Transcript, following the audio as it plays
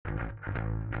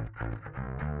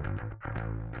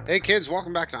Hey kids,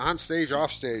 welcome back to On Stage,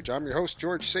 Off Stage. I'm your host,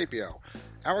 George Sapio.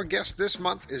 Our guest this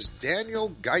month is Daniel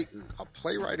Guyton, a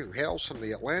playwright who hails from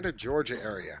the Atlanta, Georgia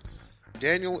area.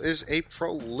 Daniel is a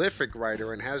prolific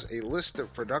writer and has a list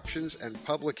of productions and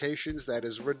publications that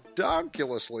is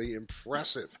ridiculously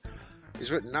impressive. He's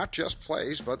written not just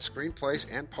plays, but screenplays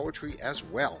and poetry as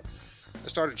well. I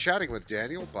started chatting with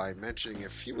Daniel by mentioning a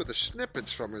few of the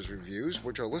snippets from his reviews,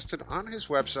 which are listed on his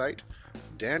website,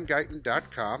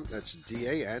 danguyton.com. That's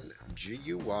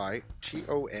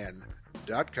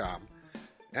DANGUYTON.com.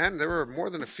 And there are more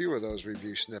than a few of those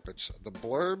review snippets. The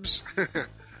blurbs,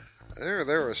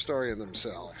 they're a story in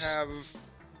themselves. Have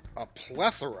a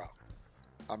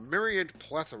myriad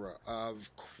plethora of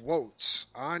quotes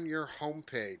on your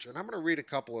homepage. And I'm going to read a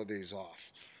couple of these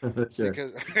off. Sure.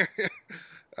 Because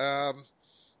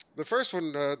the first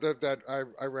one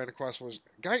that I ran across was,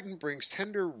 Guyton brings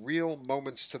tender, real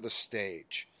moments to the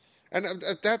stage. And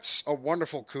that's a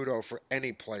wonderful kudo for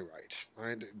any playwright.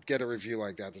 Right? Get a review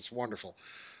like that. That's wonderful.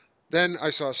 Then I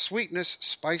saw sweetness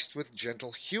spiced with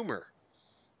gentle humor.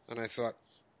 And I thought,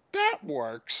 that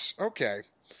works. Okay.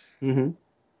 Mm-hmm.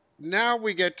 Now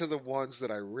we get to the ones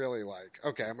that I really like.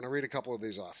 Okay, I'm going to read a couple of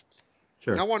these off.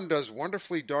 Sure. No one does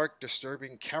wonderfully dark,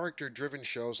 disturbing, character-driven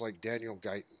shows like Daniel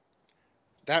Guyton.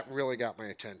 That really got my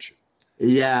attention.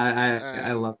 Yeah,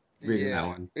 I love reading that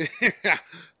one. Yeah.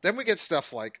 Then we get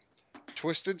stuff like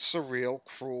twisted, surreal,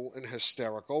 cruel, and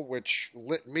hysterical, which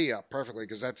lit me up perfectly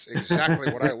because that's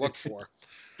exactly what I look for.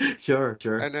 Sure.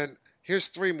 And then here's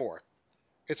three more.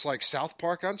 It's like South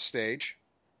Park on stage.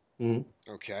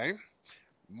 Mm-hmm. Okay.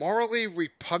 Morally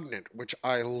repugnant, which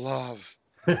I love.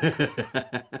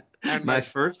 And My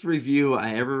first review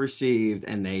I ever received,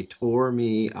 and they tore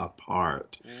me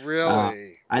apart.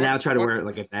 Really? I now try to wear it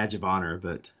like a badge of honor,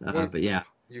 but yeah.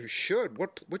 You should.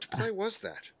 Which play was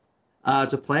that?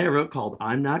 It's a play I wrote called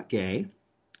I'm Not Gay,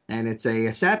 and it's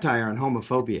a satire on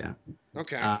homophobia.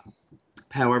 Okay.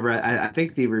 However, I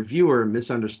think the reviewer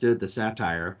misunderstood the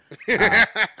satire.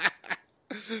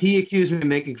 He accused me of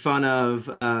making fun of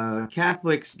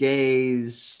Catholics,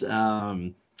 gays,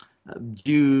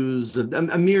 Jews,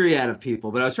 a myriad of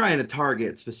people, but I was trying to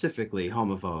target specifically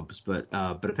homophobes. But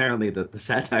apparently the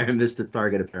satire missed its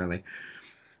target. Apparently.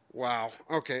 Wow.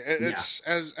 Okay. It's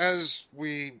as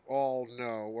we all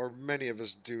know, or many of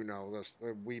us do know,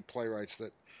 we playwrights,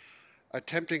 that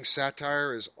attempting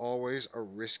satire is always a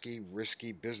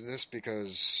risky business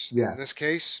because in this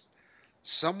case,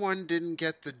 someone didn't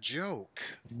get the joke.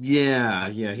 Yeah,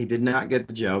 he did not get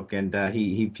the joke, and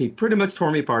he pretty much tore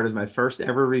me apart as my first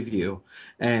ever review,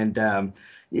 and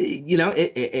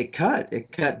it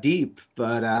cut deep,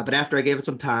 but after I gave it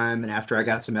some time, and after I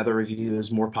got some other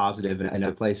reviews more positive in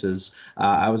other places,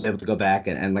 I was able to go back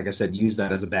and like I said, use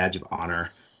that as a badge of honor.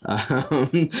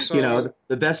 The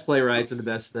best playwrights and the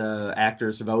best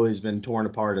actors have always been torn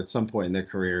apart at some point in their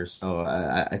careers. So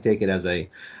I take it as an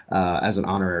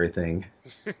honorary thing.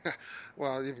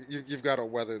 Well, you've got to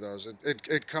weather those.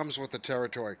 It comes with the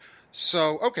territory.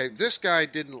 So, okay, this guy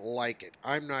didn't like it.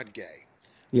 I'm Not Gay.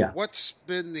 Yeah. What's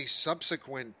been the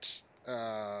subsequent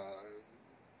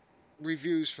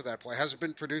reviews for that play? Has it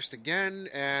been produced again?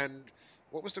 And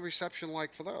what was the reception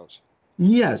like for those?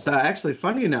 Yes, actually,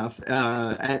 funny enough,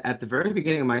 at the very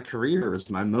beginning of my career, it was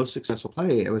my most successful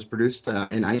play. It was produced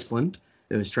in Iceland.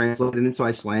 It was translated into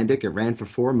Icelandic. It ran for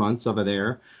 4 months over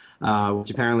there,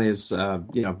 which apparently is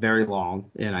very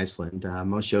long in Iceland.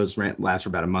 Most shows last for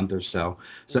about a month or so.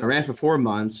 So it ran for 4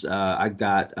 months. I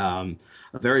got a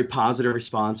very positive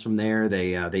response from there.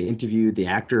 They interviewed the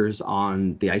actors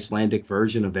on the Icelandic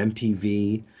version of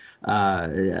MTV.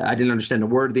 I didn't understand a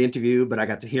word of the interview, but I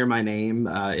got to hear my name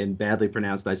in badly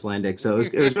pronounced Icelandic, so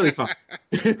it was really fun.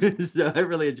 So I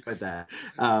really enjoyed that.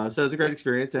 So it was a great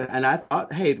experience, and I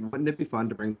thought, hey, wouldn't it be fun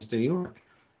to bring this to New York?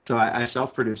 So I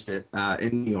self-produced it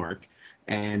in New York,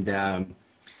 and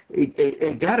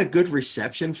it got a good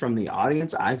reception from the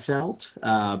audience, I felt,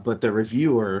 but the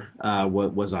reviewer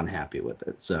was unhappy with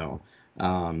it. So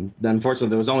unfortunately,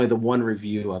 there was only the one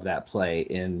review of that play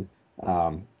in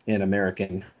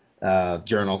American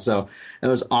journal. So it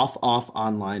was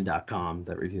offonline.com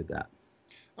that reviewed that.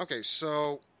 Okay,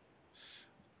 so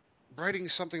writing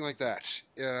something like that,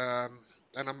 and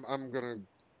I'm going to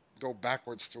go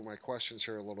backwards through my questions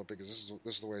here a little bit because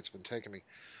this is the way it's been taking me.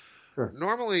 Sure.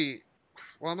 Normally,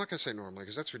 well, I'm not going to say normally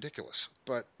because that's ridiculous,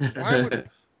 but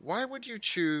why would you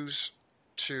choose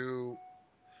to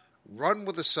run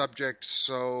with a subject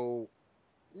so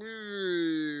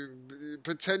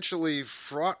potentially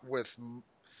fraught with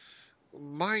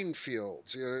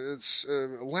minefields? It's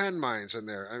landmines in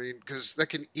there. I mean, because that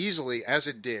can easily, as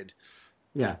it did,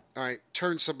 Yeah. All right,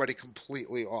 turn somebody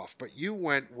completely off. But you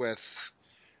went with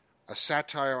a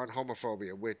satire on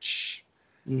homophobia, which,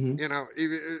 Hmm. you know,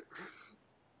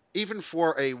 even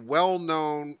for a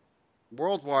well-known,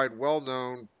 worldwide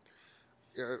well-known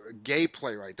gay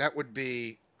playwright, that would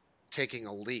be taking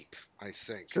a leap, I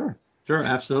think. Sure. Sure, And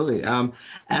absolutely.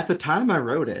 At the time I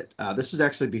wrote it, this was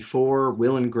actually before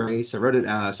Will and Grace. I wrote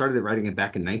it, started writing it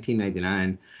back in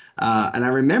 1999. And I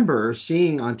remember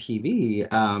seeing on TV,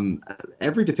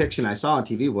 every depiction I saw on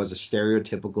TV was a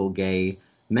stereotypical gay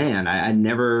man. I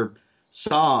never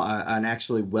saw an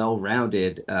actually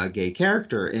well-rounded gay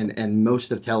character in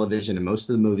most of television and most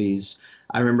of the movies.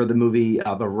 I remember the movie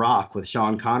The Rock with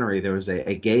Sean Connery. There was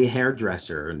a gay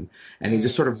hairdresser, and he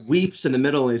just sort of mm, weeps in the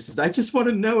middle and he says, "I just want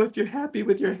to know if you're happy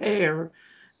with your hair."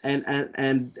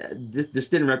 This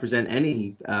didn't represent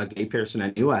any gay person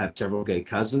I knew. I have several gay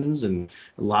cousins and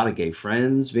a lot of gay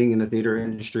friends being in the theater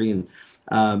industry,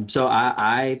 and so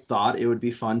I thought it would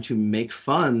be fun to make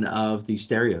fun of the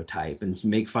stereotype and to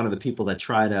make fun of the people that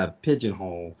try to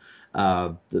pigeonhole,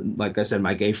 like I said,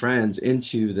 my gay friends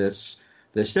into this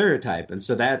stereotype. And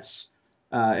so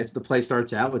it's the play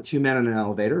starts out with two men in an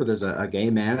elevator. There's a gay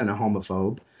man and a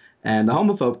homophobe. And the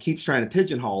homophobe keeps trying to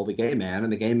pigeonhole the gay man,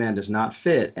 and the gay man does not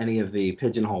fit any of the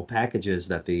pigeonhole packages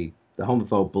that the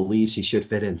homophobe believes he should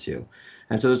fit into.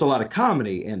 And so there's a lot of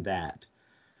comedy in that.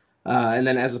 And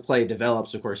then as the play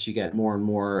develops, of course, you get more and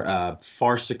more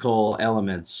farcical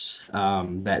elements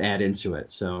that add into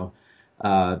it. So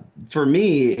uh, for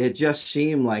me, it just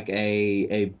seemed like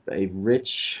a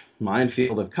rich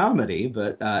minefield of comedy.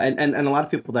 But and a lot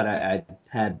of people that I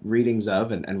had readings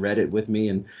of and read it with me,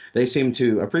 and they seem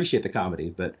to appreciate the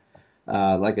comedy. But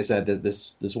like I said,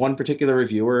 this one particular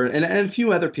reviewer and a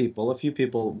few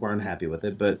people weren't happy with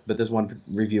it. But this one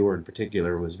reviewer in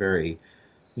particular was very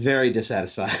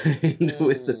dissatisfied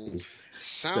with the mm, piece.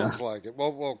 So, sounds like it.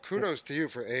 Well, kudos to you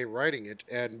for A, writing it,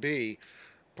 and B,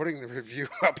 putting the review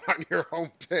up on your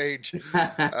homepage.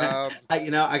 Um,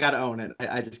 I got to own it.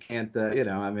 I just can't,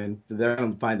 I mean, they're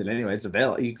going to find it anyway. It's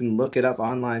available. You can look it up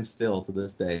online still to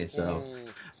this day. So, mm,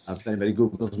 if anybody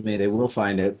Googles me, they will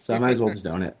find it. So, I might as well just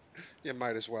own it. you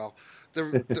might as well.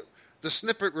 The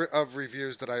snippet of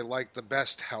reviews that I liked the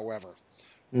best, however,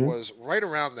 Mhm. was right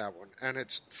around that one, and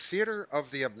it's Theater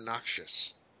of the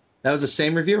Obnoxious. That was the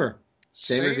same reviewer.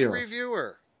 Same Same reviewer.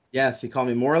 reviewer. Yes, he called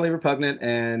me morally repugnant,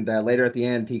 and later at the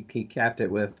end, he capped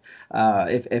it with,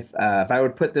 if I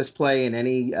would put this play in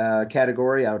any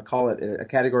category, I would call it a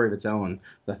category of its own,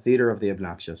 the theater of the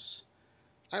obnoxious.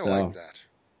 I like So that.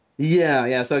 yeah,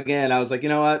 yeah. So again, I was like, you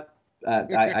know what,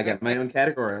 I got my own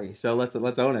category, so let's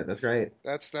own it. That's great.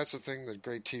 That's the thing that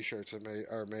great T-shirts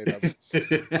are made of.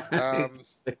 Um,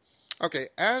 okay,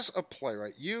 as a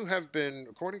playwright, you have been,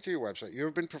 according to your website, you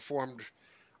have been performed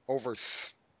over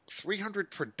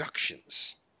 300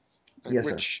 productions, Yes,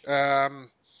 sir. which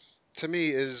to me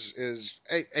is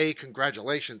a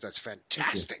congratulations. That's Thank you.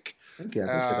 fantastic. Thank you. I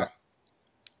appreciate Uh, that.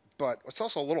 but it's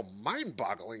also a little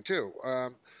mind-boggling too.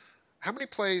 How many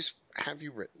plays have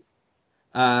you written?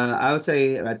 I would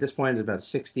say at this point it's about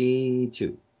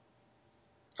 62.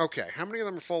 Okay, how many of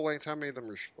them are full length? How many of them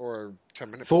are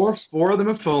 10-minute Four plays? four of them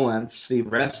are full lengths. The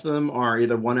rest of them are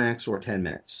either one acts or 10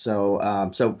 minutes.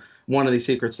 So one of the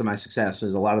secrets to my success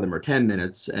is a lot of them are 10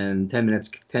 minutes, and 10 minutes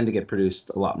tend to get produced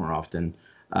a lot more often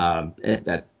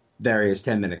at various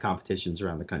 10-minute competitions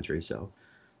around the country. So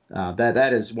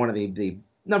that is one of the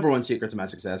number one secrets of my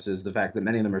success is the fact that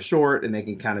many of them are short and they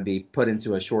can kind of be put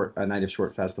into a night of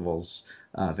short festivals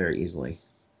very easily.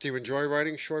 Do you enjoy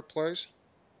writing short plays?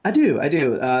 I do, I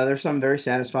do. There's something very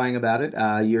satisfying about it.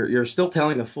 You're still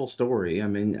telling a full story. I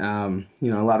mean,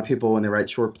 a lot of people when they write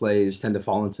short plays tend to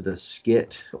fall into the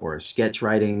skit or sketch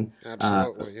writing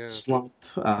Absolutely, yeah. slump.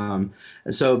 And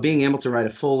so being able to write a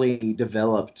fully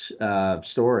developed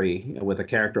story with a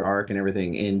character arc and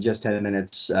everything in just 10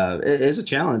 minutes is a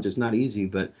challenge. It's not easy,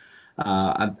 but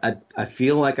I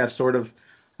feel like I've sort of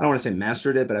I don't want to say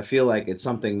mastered it, but I feel like it's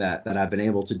something that I've been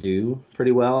able to do pretty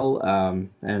well.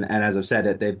 And as I've said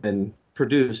it, they've been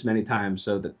produced many times,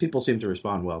 so that people seem to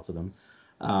respond well to them.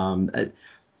 Um, uh,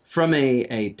 from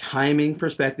a timing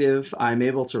perspective, I'm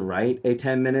able to write a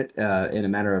 10 minute in a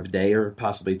matter of a day or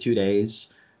possibly 2 days.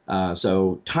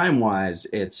 So time wise,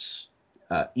 it's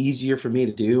easier for me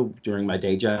to do during my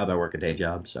day job. I work a day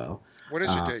job, so What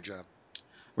is your uh, day job?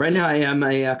 right now I am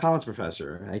a college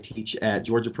professor. I teach at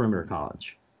Georgia Perimeter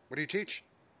College. What do you teach?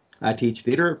 I teach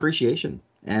theater appreciation,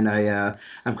 and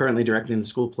I'm currently directing the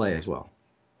school play as well.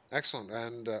 Excellent.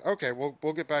 And okay, we'll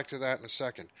get back to that in a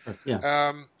second. Sure. Yeah.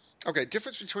 Um, okay,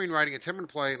 difference between writing a 10-minute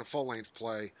play and a full length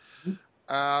play.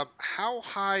 How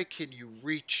high can you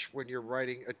reach when you're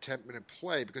writing a 10-minute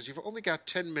play? Because you've only got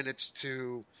 10 minutes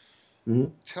to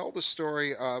Mhm. tell the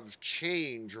story of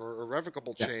change or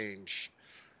irrevocable Yes. change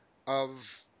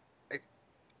of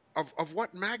of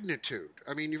what magnitude?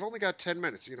 I mean, you've only got 10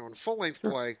 minutes. You know, in a full length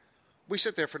Sure. play, we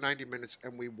sit there for 90 minutes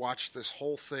and we watch this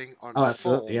whole thing Oh,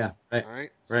 absolutely. unfold. Yeah. Right. All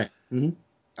right. Right. The way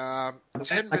I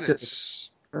 10 like to, minutes.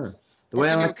 sure. The What way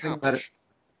I can you like to think about it, accomplish?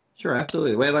 sure,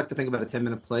 absolutely. The way I like to think about a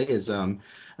 10-minute play is in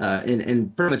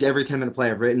pretty much every 10-minute play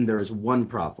I've written, there is one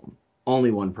problem,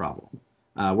 only one problem.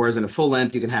 Whereas in a full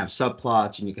length, you can have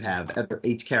subplots and you can have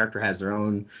each character has their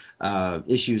own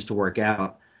issues to work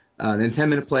out. In a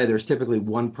 10-minute play, there's typically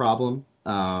one problem.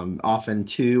 Often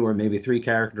two or maybe three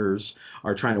characters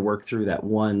are trying to work through that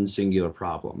one singular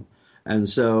problem. And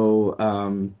so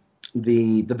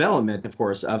the development, of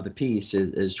course, of the piece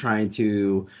is trying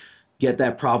to get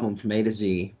that problem from A to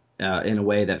Z in a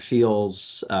way that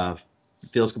feels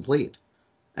complete.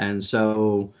 And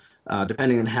so,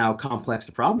 depending on how complex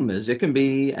the problem is, it can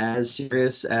be as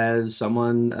serious as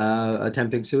someone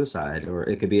attempting suicide, or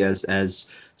it could be as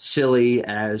silly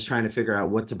as trying to figure out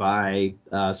what to buy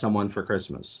someone for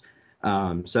Christmas.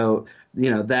 So,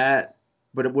 that.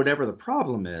 But whatever the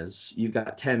problem is, you've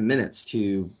got 10 minutes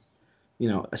to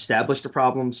establish the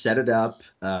problem, set up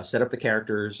the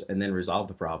characters, and then resolve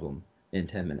the problem in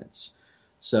 10 minutes.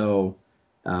 So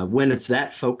when it's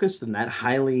that focused and that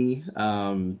highly,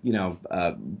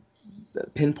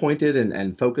 pinpointed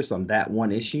and focused on that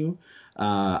one issue,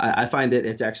 I find that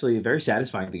it's actually very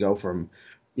satisfying to go from,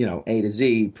 A to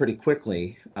Z pretty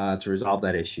quickly to resolve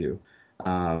that issue.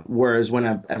 Whereas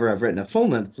whenever I've written a full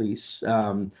length piece,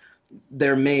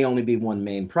 there may only be one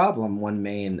main problem, one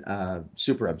main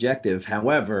super objective.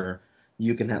 However,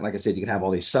 you can have, like I said, you can have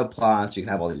all these subplots, you can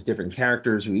have all these different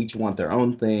characters who each want their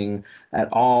own thing. That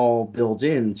all builds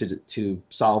into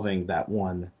solving that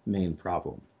one main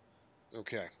problem.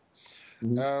 Okay.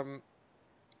 Mhm. Um,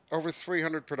 Over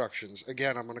 300 productions.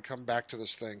 Again, I'm going to come back to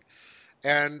this thing.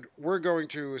 And we're going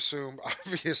to assume,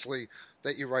 obviously,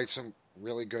 that you write some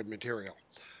really good material.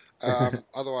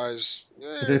 Otherwise,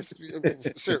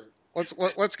 sir,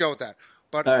 let's go with that.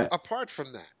 But All right. apart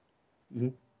from that,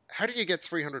 Mhm. how do you get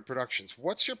 300 productions?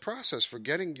 What's your process for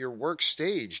getting your work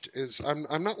staged? Is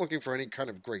I'm not looking for any kind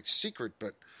of great secret,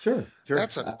 but Sure, sure.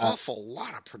 that's an awful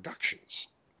lot of productions.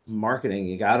 Marketing,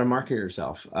 you got to market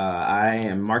yourself. I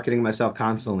am marketing myself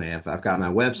constantly. I've got my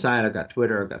website, I've got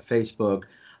Twitter, I've got Facebook.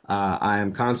 I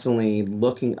am constantly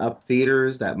looking up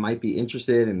theaters that might be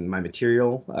interested in my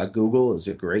material. Google is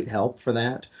a great help for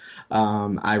that.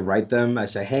 I write them. I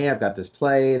say, "Hey, I've got this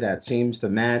play that seems to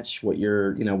match what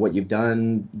you've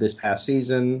done this past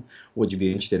season. Would you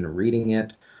be interested in reading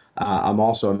it?" I'm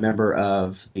also a member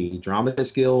of the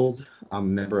Dramatists Guild. I'm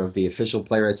a member of the Official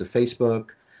Playwrights of Facebook.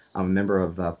 I'm a member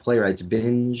of Playwrights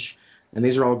Binge, and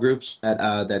these are all groups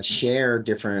that share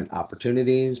different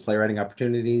opportunities, playwriting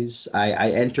opportunities.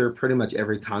 I enter pretty much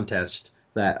every contest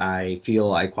that I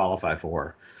feel I qualify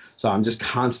for, so I'm just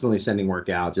constantly sending work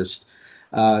out.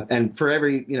 And for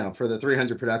for the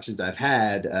 300 productions I've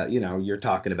had, you're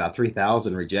talking about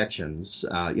 3,000 rejections.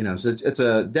 So it's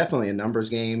a definitely a numbers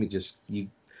game.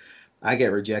 I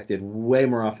get rejected way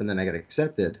more often than I get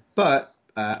accepted, but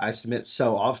I submit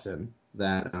so often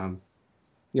that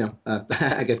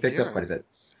I get picked up Yeah. quite a bit.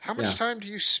 How much Yeah. time do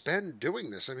you spend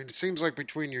doing this? I mean, it seems like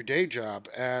between your day job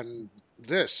and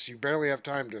this, you barely have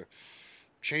time to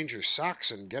change your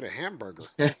socks and get a hamburger.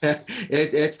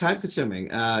 It's time consuming.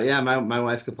 Yeah, my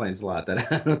wife complains a lot that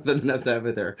I don't spend enough time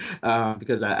with her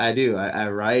because I do. I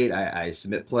write, I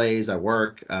submit plays, I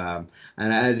work, and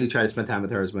I do try to spend time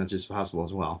with her as much as possible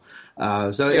as well.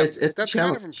 So Yeah, it's a that's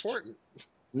kind of challenge. important.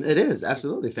 It is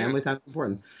absolutely Yeah. family time is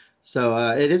important. So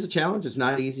it is a challenge. It's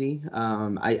not easy.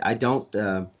 I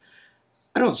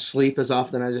don't sleep as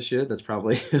often as I should. That's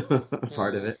probably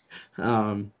part of Hmm. it.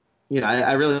 Um,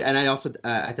 I really, and I also,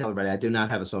 I tell everybody I do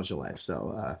not have a social life.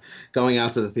 So going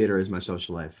out to the theater is my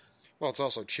social life. Well, it's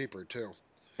also cheaper too.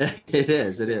 It Yeah.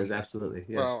 is, absolutely,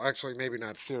 yes. Well, actually, maybe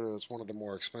not theater. That's one of the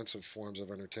more expensive forms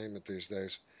of entertainment these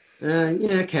days. Yeah,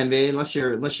 it can be unless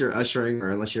you're ushering or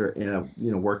unless you're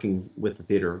working with the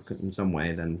theater in some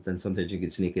way. Then sometimes you can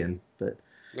sneak in. There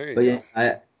you But yeah,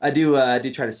 go. I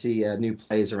do try to see new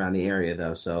plays around the area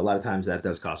though. So a lot of times that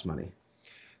does cost money.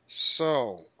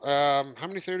 So, how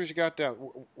many theaters you got down?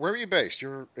 Where are you based?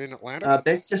 You're in Atlanta?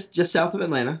 Based just south of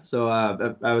Atlanta, so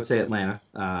I would say Atlanta.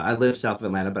 I live south of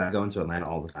Atlanta, but I go into Atlanta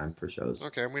all the time for shows.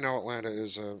 Okay, and we know Atlanta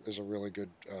is a really good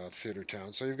theater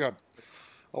town. So you've got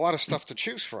a lot of stuff to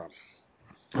choose from.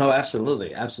 Oh,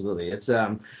 absolutely, absolutely. It's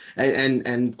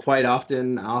and quite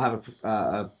often I'll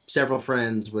have several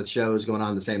friends with shows going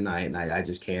on the same night, and I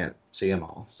just can't see them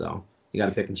all. So you got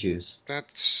to pick and choose. That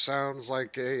sounds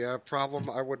like a problem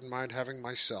I wouldn't mind having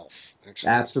myself, actually.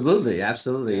 Absolutely,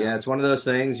 absolutely. Yeah. Yeah, it's one of those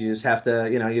things you just have to,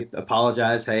 you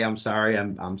apologize. Hey, I'm sorry.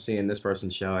 I'm seeing this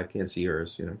person's show. I can't see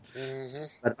yours. Hmm.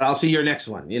 But I'll see your next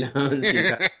one. And so you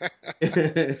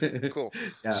got Cool.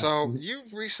 yeah. So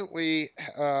you've recently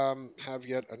have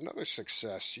yet another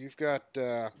success. You've got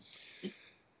the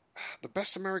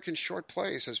Best American Short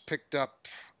Plays has picked up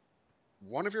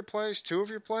one of your plays, two of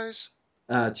your plays.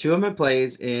 Two of my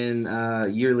plays in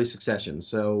yearly succession.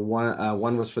 So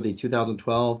one was for the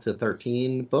 2012 to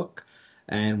 13 book,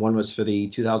 and one was for the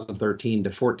 2013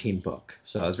 to 14 book.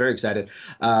 So I was very excited.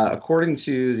 According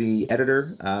to the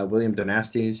editor, William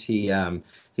Donastes,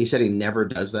 he said he never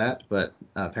does that, but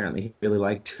apparently he really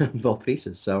liked both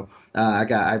pieces. So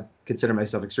I consider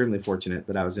myself extremely fortunate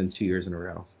that I was in 2 years in a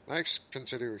row. I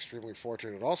consider you extremely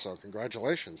fortunate also.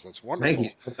 Congratulations. That's Thank you.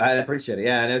 wonderful. I appreciate it.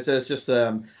 Yeah, and it's just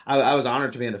I was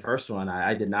honored to be in the first one.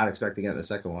 I did not expect to get in the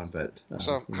second one, but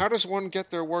So, how does one get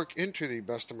their work into the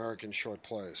Best American Short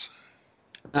Plays?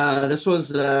 this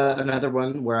was another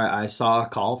one where I saw a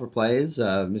call for plays.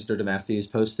 Mr. Damastes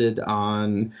posted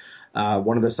on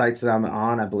one of the sites that I'm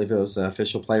on. I believe it was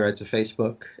Official Playwrights of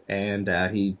Facebook, and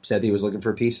he said he was looking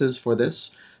for pieces for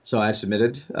this. So I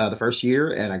submitted the first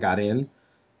year, and I got in.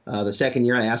 The second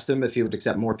year, I asked him if he would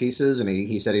accept more pieces, and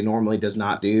he said he normally does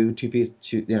not do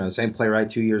the same playwright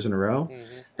 2 years in a row.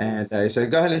 Hmm. And I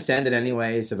said, go ahead and send it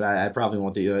anyway. He said, but I probably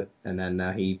won't do it. And then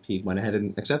he went ahead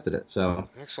and accepted it. So,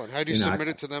 Excellent. Had you you know,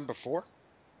 submitted to them before?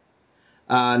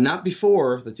 not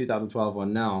before the 2012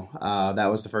 one, no. That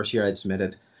was the first year I'd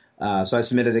submitted. So I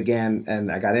submitted again,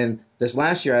 and I got in. This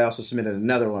last year, I also submitted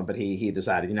another one, but he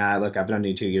decided, look, I've done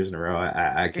you 2 years in a row.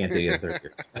 I can't do you the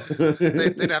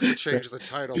third They'd have to year. change the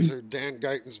title to Dan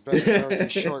Guyton's Best American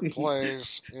Short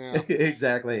Plays. Yeah.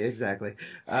 Exactly, exactly.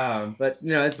 But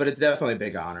it's definitely a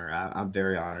big honor. I'm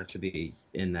very honored to be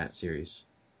in that series.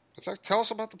 Tell us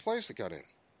about the plays that got in.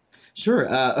 Sure.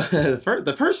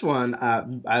 The first one,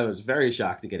 I was very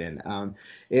shocked to get in.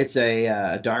 It's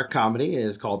a dark comedy. It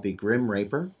is called The Grim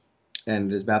Raper,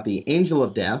 and it is about the angel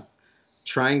of death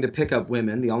trying to pick up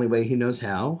women the only way he knows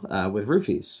how, with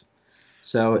roofies.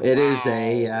 So it is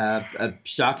Wow. a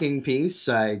shocking piece.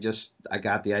 I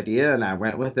got the idea and I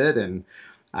went with it, and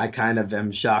I kind of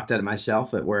am shocked at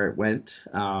myself at where it went.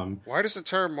 Why does the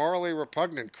term morally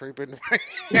repugnant creep into my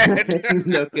head?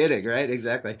 No kidding, right?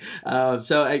 Exactly.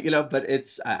 But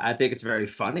I think it's very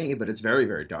funny, but it's very,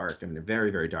 very dark. I mean,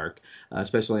 very, very dark,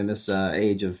 especially in this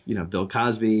age of, Bill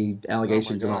Cosby Oh my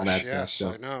allegations and all gosh, that stuff. yes,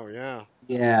 I So, know, yeah.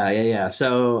 yeah, yeah, yeah.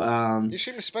 So, You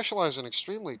seem to specialize in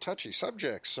extremely touchy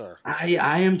subjects, sir.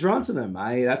 I am drawn to them.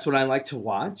 That's what I like to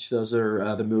watch. Those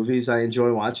are the movies I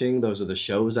enjoy watching. Those are the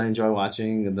shows I enjoy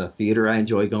watching, and the theater I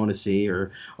enjoy going to see,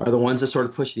 or are the ones that sort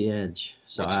of push the edge.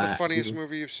 So What's the funniest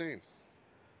movie you've seen?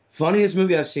 funniest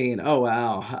movie I've seen. Oh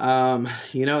wow.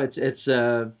 It's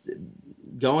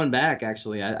going back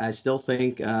actually. I still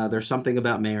think there's something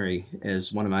about Mary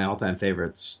is one of my all-time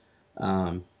favorites.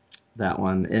 Um, that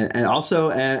one, and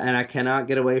also, and I cannot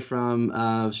get away from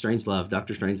Strangelove.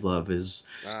 Doctor Strangelove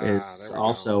Ah, there is we go.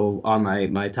 also on Yeah.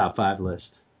 my top five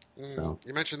list. Mm, So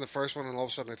you mentioned the first one, and all of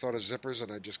a sudden I thought of zippers,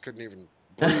 and I just couldn't even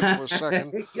breathe for a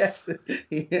second. yes,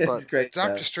 But it's great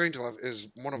Doctor stuff. Strangelove is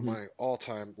one of Mhm. my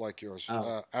all-time, like yours, Oh,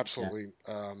 yeah. absolutely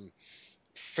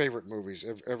favorite movies.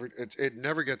 It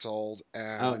never gets old, Oh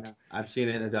and no, I've seen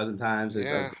it a dozen times.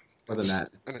 yeah, More than it's that,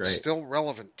 it's and it's great. still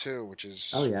relevant too, which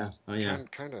Oh is yeah, oh yeah.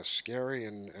 kind of scary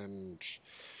and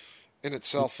in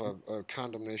itself a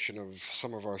condemnation of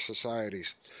some of our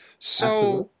societies.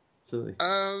 Absolutely, So, absolutely.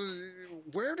 uh,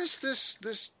 where does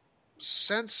this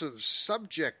sense of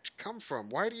subject come from?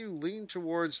 Why do you lean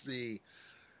towards the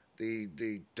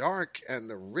dark and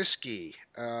the risky?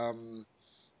 You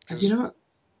Because know,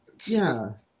 it's it,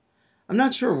 yeah. I'm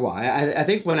not sure why. I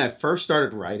think when I first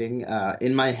started writing,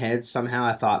 in my head somehow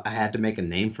I thought I had to make a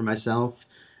name for myself,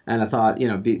 and I thought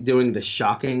doing the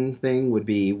shocking thing would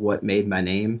be what made my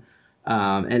name.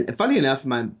 And funny enough,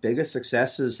 my biggest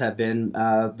successes have been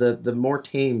the more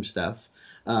tame stuff.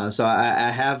 So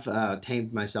I have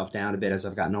tamed myself down a bit as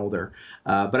I've gotten older,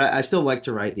 but I still like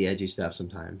to write the edgy stuff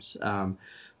sometimes.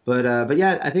 But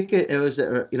yeah, I think it was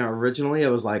originally it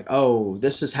was like, oh,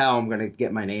 this is how I'm going to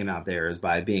get my name out there is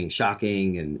by being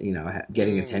shocking and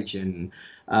getting mm, attention.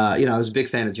 I was a big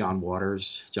fan of John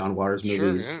Waters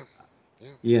sure, movies.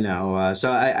 yeah, yeah.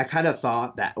 So I kind of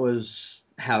thought that was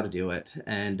how to do it.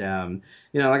 And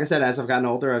like I said, as I've gotten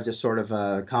older, I've just sort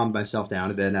of calmed myself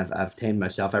down a bit. And I've tamed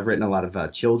myself. I've written a lot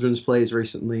of children's plays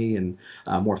recently, and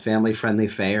more family friendly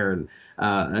fare,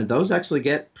 and those actually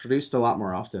get produced a lot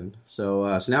more often.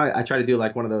 So now I try to do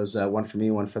like one of those one for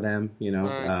me, one for them.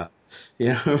 Right.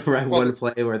 Write Well, one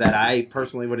play where that I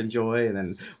personally would enjoy, and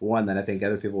then one that I think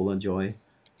other people will enjoy.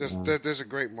 there's a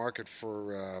great market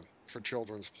for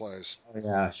children's plays. Oh,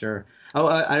 yeah, sure. Oh,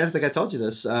 I don't think I told you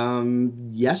this.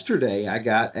 Yesterday, I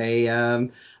got a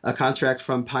contract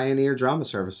from Pioneer Drama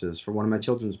Services for one of my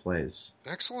children's plays.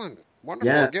 Excellent, wonderful.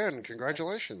 Again, Yes, that's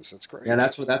congratulations. That's yeah,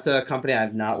 great. that's a company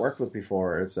I've not worked with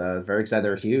before. It's very excited.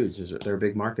 They're huge. They're a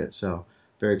big market, so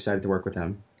very excited to work with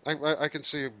them. I can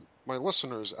see my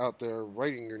listeners out there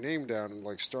writing your name down and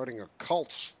like starting a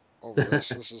cult over this.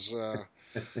 This is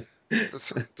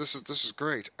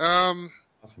great.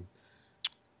 Awesome.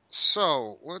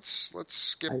 So let's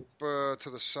skip I, to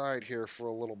the side here for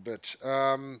a little bit.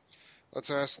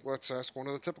 Let's ask one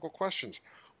of the typical questions.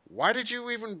 Why did you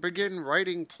even begin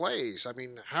writing plays? I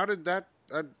mean, how did that?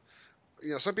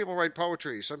 Some people write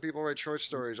poetry, some people write short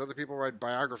stories, other people write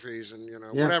biographies, and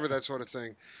yeah, whatever that sort of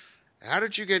thing. How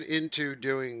did you get into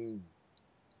doing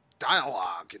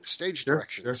dialogue and stage sure.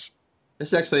 directions? This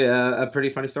is actually a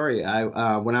pretty funny story.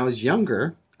 When I was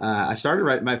younger, I started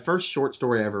writing my first short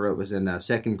story I ever wrote was in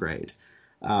second grade,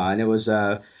 and it was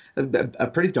a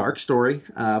pretty dark story.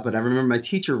 But I remember my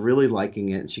teacher really liking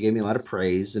it, and she gave me a lot of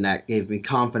praise, and that gave me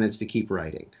confidence to keep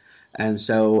writing. And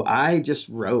so I just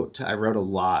wrote. I wrote a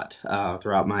lot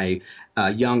throughout my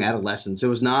young adolescence. It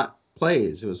was not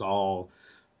plays. It was all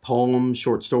poems,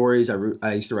 short stories.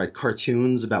 I used to write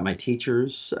cartoons about my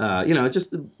teachers. And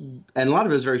a lot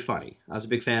of it was very funny. I was a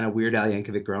big fan of Weird Al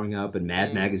Yankovic growing up and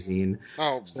Mad Mm. Magazine.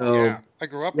 Oh So yeah, I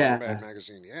grew up on Mad yeah.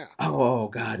 Magazine. Yeah, Oh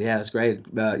God, yeah, it's great.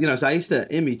 So I used to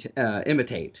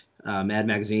imitate Mad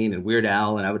Magazine and Weird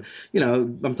Al, and I would,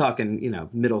 I'm talking,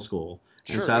 middle school,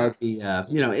 and sure. so I Yeah.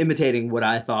 would be, imitating what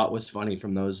I thought was funny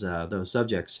from those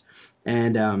subjects.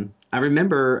 And I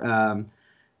remember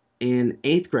in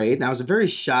eighth grade, and I was a very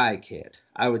shy kid.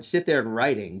 I would sit there and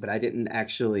writing, but I didn't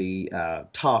actually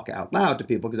talk out loud to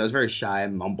people because I was very shy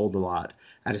and mumbled a lot.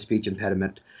 I had a speech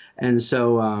impediment. And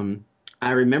so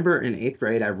I remember in eighth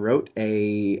grade, I wrote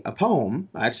a poem.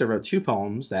 I actually wrote two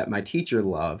poems that my teacher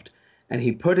loved, and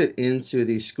he put it into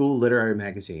the school literary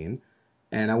magazine.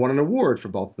 And I won an award for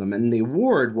both of them. And the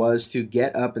award was to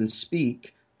get up and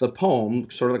speak the poem,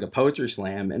 sort of like a poetry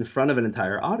slam, in front of an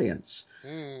entire audience.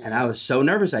 And I Mm. was so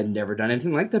nervous. I'd never done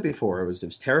anything like that before. It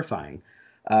was terrifying.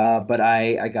 But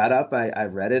I got up, I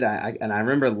read it, and I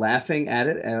remember laughing at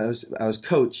it. And I was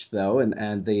coached though,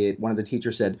 and the one of the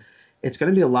teachers said, "It's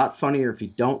going to be a lot funnier if you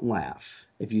don't laugh.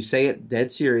 If you say it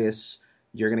dead serious,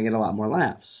 you're going to get a lot more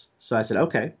laughs." So I said,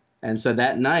 "Okay." And so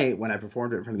that night when I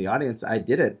performed it in front of the audience, I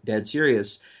did it dead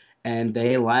serious, and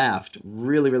they laughed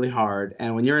really, really hard.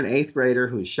 And when you're an eighth grader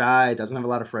who's shy, doesn't have a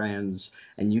lot of friends,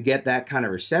 and you get that kind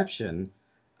of reception,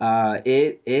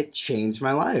 it changed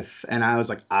my life. And I was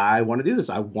like, I want to do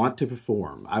this. I want to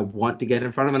perform. I want to get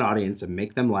in front of an audience and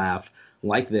make them laugh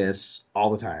like this all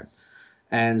the time.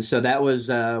 And so that was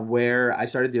where I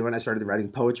started doing. I started writing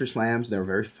poetry slams. They were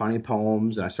very funny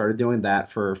poems, and I started doing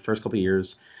that for first couple of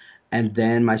years. And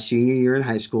then my senior year in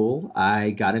high school, I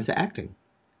got into acting.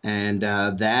 And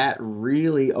that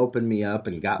really opened me up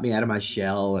and got me out of my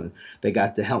shell. And they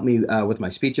got to help me with my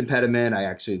speech impediment. I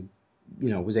actually,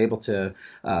 was able to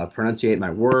pronunciate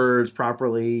my words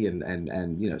properly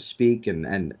and speak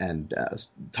and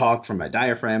talk from my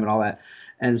diaphragm and all that.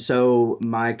 And so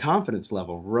my confidence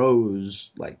level rose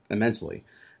like immensely.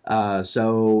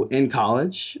 So in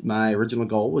college, my original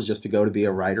goal was just to go to be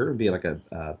a writer and be like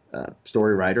a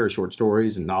story writer, short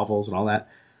stories and novels and all that.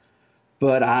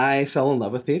 But I fell in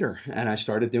love with theater and I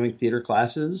started doing theater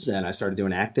classes and I started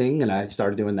doing acting and I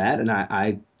started doing that. And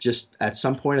I just, at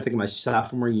some point, I think in my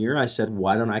sophomore year, I said,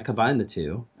 why don't I combine the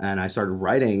two? And I started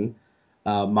writing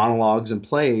monologues and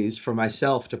plays for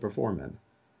myself to perform in.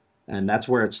 And that's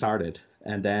where it started.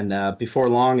 And then before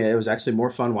long, it was actually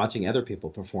more fun watching other people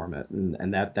perform it.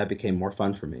 And that became more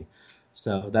fun for me.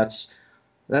 So that's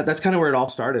kind of where it all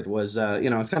started was,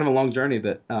 it's kind of a long journey,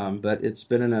 but it's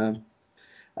been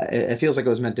it feels like it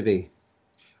was meant to be.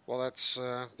 Well, that's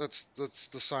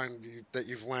the sign that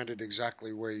you've landed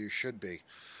exactly where you should be.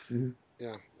 Mhm.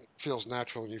 Yeah, it feels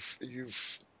natural.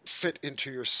 You've fit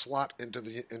into your slot into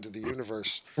the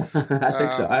universe. I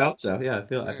think so. Um, I hope so. Yeah, I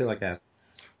feel yeah. like I have.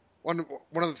 One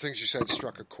of the things you said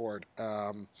struck a chord.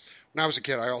 When I was a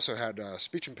kid, I also had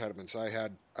speech impediments. I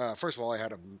had first of all, I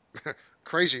had a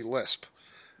crazy lisp.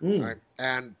 Mm.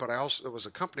 Right, but I also it was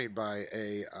accompanied by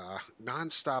a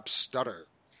nonstop stutter.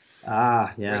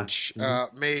 Ah, yeah. which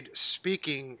Hmm. made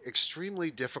speaking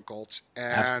extremely difficult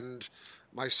Absolutely. and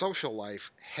my social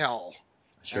life hell.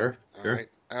 Sure, All sure. right.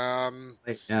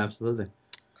 Like, yeah, absolutely.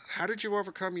 How did you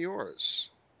overcome yours?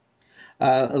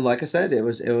 Like I said, it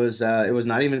was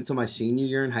not even until my senior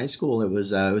year in high school. It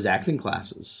was acting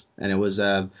classes, and it was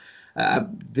uh,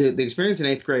 the experience in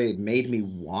eighth grade made me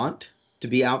want to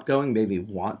be outgoing, made me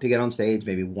want to get on stage,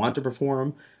 made me want to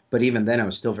perform. But even then, I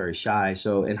was still very shy.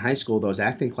 So in high school, those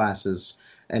acting classes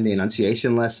and the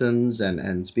enunciation lessons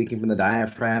and speaking from the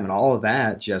diaphragm and all of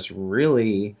that just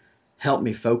really helped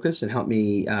me focus and helped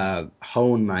me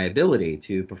hone my ability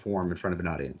to perform in front of an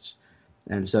audience.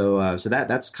 And so, so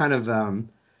that's kind of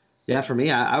yeah, for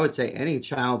me, I would say any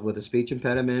child with a speech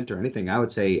impediment or anything, I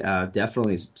would say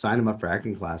definitely sign them up for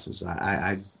acting classes.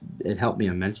 It helped me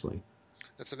immensely.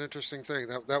 That's an interesting thing.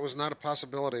 That was not a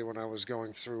possibility when I was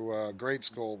going through grade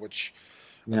school, which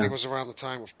I think Yeah. was around the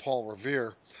time of Paul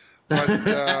Revere.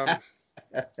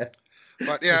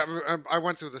 But yeah, I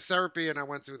went through the therapy and I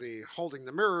went through the holding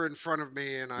the mirror in front of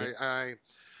me, and Yeah.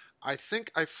 I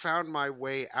think I found my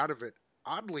way out of it,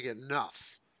 oddly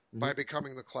enough, by Mhm.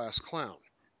 becoming the class clown.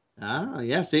 Ah,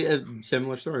 yeah. See, a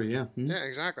similar story. Yeah. Mhm. Yeah,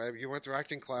 exactly. You went through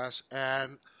acting class,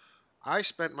 and I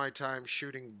spent my time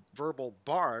shooting verbal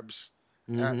barbs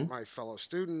at Hmm. my fellow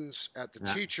students, at the Yeah.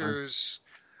 Fun. teachers,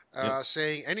 Yep.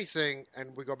 saying anything.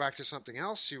 And we go back to something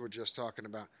else you were just talking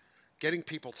about, getting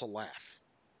people to laugh.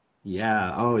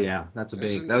 Yeah. Oh, yeah. That was a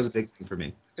Isn't big thing for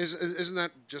me. isn't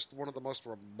that just one of the most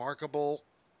remarkable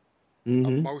Hmm.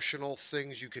 emotional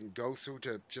things you can go through,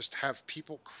 to just have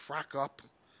people crack up at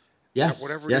Yes.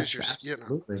 whatever it is Yes. you're,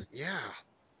 Absolutely. yeah.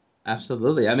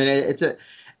 Absolutely. I mean, it's a,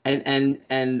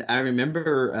 and I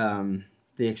remember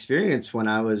the experience when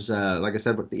I was, like I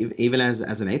said, even as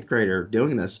an eighth grader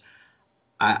doing this,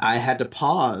 I had to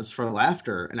pause for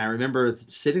laughter, and I remember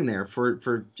sitting there for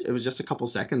it was just a couple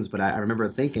seconds, but I remember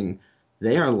thinking,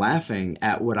 they are laughing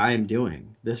at what I am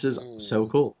doing. This is Mm. so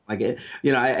cool. Like it,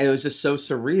 it was just so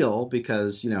surreal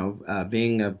because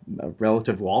being a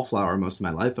relative wallflower most of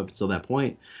my life up until that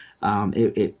point,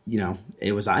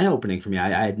 it was eye opening for me.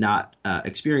 I had not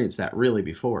experienced that really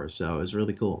before, so it was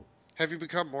really cool. Have you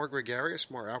become more gregarious,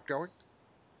 more outgoing?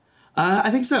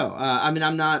 I think so. I mean,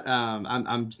 I'm not.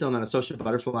 I'm still not a social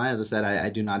butterfly. As I said, I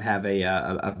do not have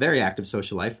a very active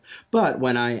social life. But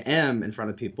when I am in front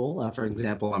of people, for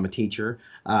example, I'm a teacher.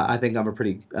 I think I'm a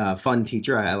pretty fun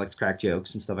teacher. I like to crack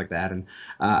jokes and stuff like that, and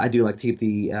I do like to keep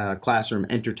the classroom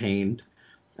entertained.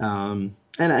 And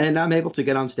I'm able to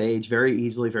get on stage very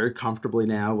easily, very comfortably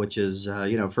now, which is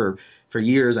for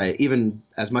years, I even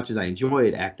as much as I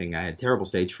enjoyed acting, I had terrible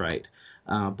stage fright.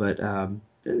 But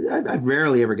I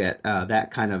rarely ever get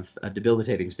that kind of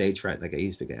debilitating stage fright like I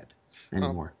used to get Well,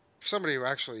 anymore. for somebody who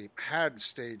actually had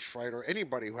stage fright, or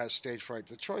anybody who has stage fright,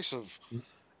 the choice of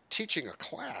teaching a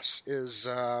class is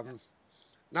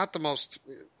not the most,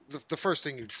 the first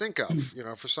thing you'd think of,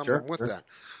 for Sure, someone with sure. that.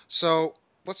 So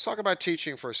let's talk about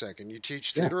teaching for a second. You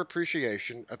teach Yeah, theater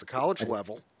appreciation at the college I do.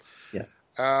 level, Yes.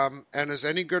 and as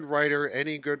any good writer,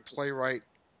 any good playwright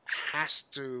has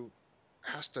to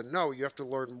know, you have to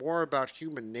learn more about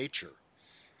human nature.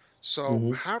 So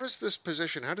Hmm. how does this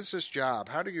position, how does this job,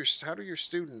 how do your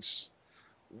students,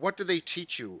 what do they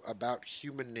teach you about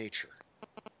human nature?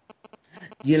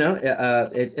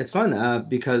 It's fun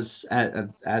because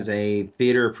as a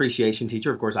theater appreciation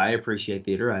teacher, of course, I appreciate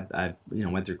theater. I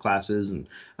went through classes and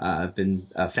I've been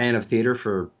a fan of theater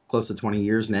for close to 20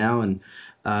 years now, and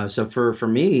so for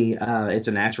me, it's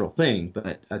a natural thing.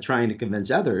 But trying to convince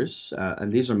others,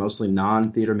 and these are mostly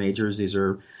non-theater majors. These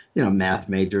are math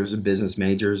majors and business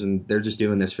majors, and they're just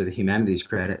doing this for the humanities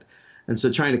credit. And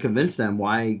so trying to convince them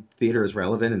why theater is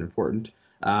relevant and important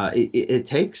it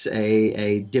takes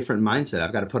a different mindset.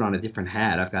 I've got to put on a different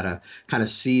hat. I've got to kind of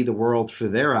see the world through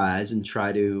their eyes and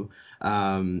try to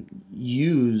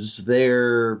use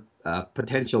their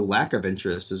potential lack of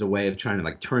interest as a way of trying to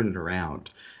like turn it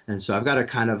around. And so I've got to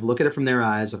kind of look at it from their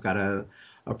eyes. I've got to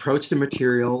approach the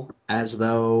material as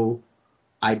though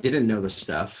I didn't know the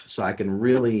stuff, so I can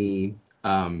really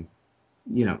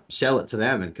sell it to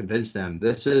them and convince them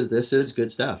this is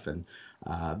good stuff. And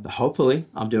hopefully,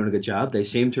 I'm doing a good job. They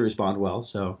seem to respond well,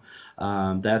 so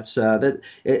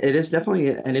it is definitely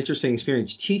an interesting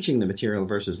experience teaching the material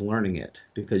versus learning it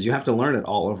because you have to learn it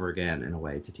all over again in a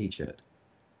way to teach it.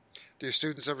 Do your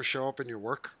students ever show up in your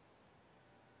work?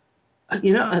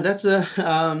 That's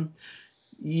a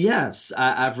Yes,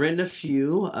 I've written a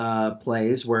few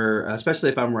plays where, especially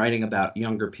if I'm writing about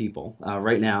younger people.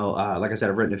 Right now, like I said,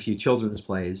 I've written a few children's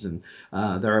plays, and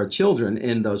there are children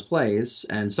in those plays,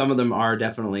 and some of them are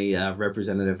definitely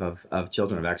representative of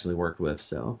children I've actually worked with.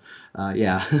 So,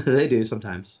 yeah, they do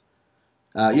sometimes.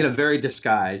 Cool. Very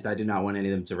disguised. I do not want any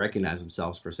of them to recognize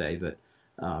themselves per se,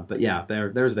 but yeah,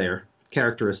 there's their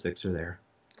characteristics are there.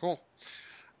 Cool.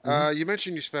 Hmm. You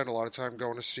mentioned you spend a lot of time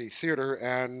going to see theater,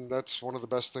 and that's one of the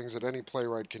best things that any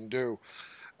playwright can do.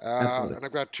 Absolutely. And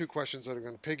I've got two questions that are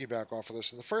going to piggyback off of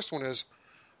this. And the first one is,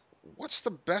 what's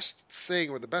the best thing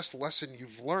or the best lesson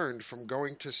you've learned from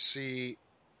going to see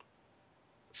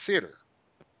theater?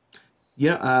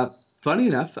 Yeah, funny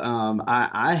enough,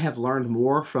 I have learned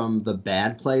more from the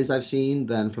bad plays I've seen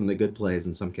than from the good plays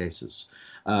in some cases.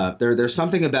 There's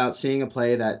something about seeing a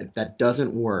play that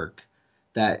doesn't work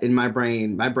that in my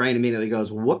brain immediately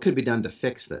goes, well, what could be done to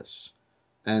fix this?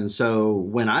 And so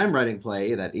when I'm writing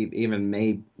play that even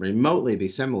may remotely be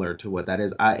similar to what that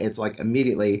is, it's like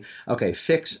immediately, okay,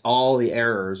 fix all the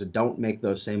errors and don't make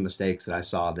those same mistakes that I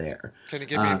saw there. Can you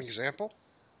give me Uh, an example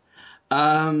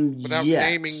without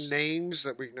naming yes. names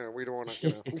that we no we don't want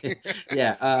to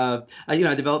Yeah, I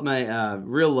developed my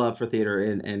real love for theater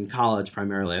in college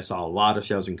primarily. I saw a lot of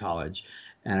shows in college,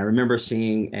 and I remember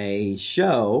seeing a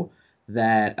show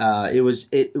that it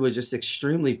was just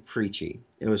extremely preachy.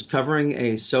 It was covering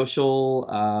a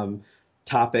social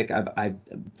topic. I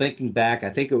thinking back, I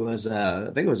think it was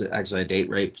actually a date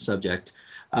rape subject,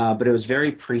 but it was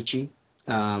very preachy,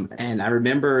 and I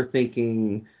remember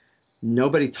thinking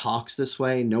nobody talks this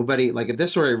way. Nobody, like if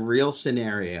this were a real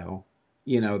scenario,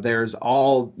 there's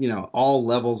all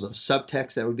levels of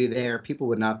subtext that would be there. People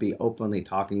would not be openly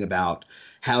talking about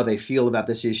how they feel about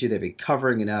this issue. They'd be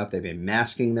covering it up. They'd be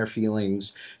masking their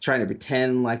feelings, trying to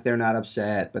pretend like they're not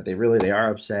upset, but they are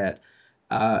upset.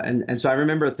 And so I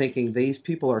remember thinking these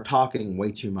people are talking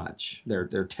way too much.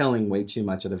 They're telling way too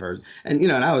much of the verse.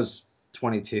 And I was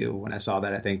 22 when I saw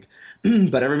that, I think.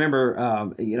 But I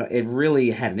remember, it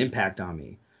really had an impact on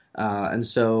me. And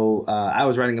so I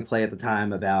was writing a play at the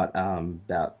time about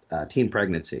teen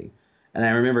pregnancy, and I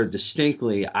remember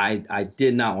distinctly I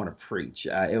did not want to preach.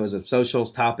 It was a social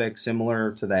topic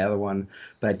similar to the other one,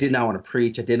 but I did not want to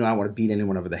preach. I did not want to beat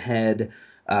anyone over the head.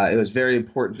 It was very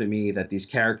important to me that these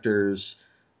characters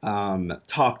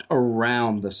talked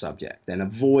around the subject and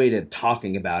avoided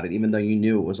talking about it, even though you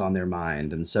knew it was on their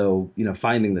mind. And so,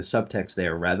 finding the subtext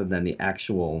there rather than the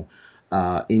actual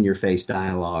in your face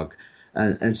dialogue.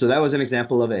 And so that was an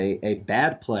example of a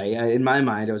bad play. In my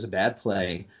mind, it was a bad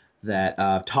play that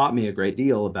taught me a great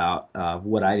deal about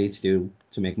what I need to do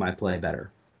to make my play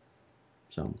better.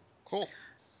 So, Cool.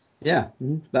 yeah.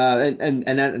 Mhm.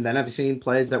 And then I've seen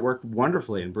plays that worked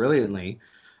wonderfully and brilliantly.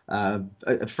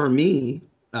 For me,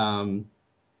 um,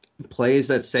 plays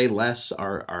that say less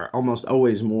are almost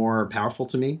always more powerful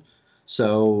to me.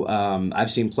 So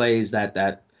I've seen plays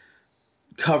that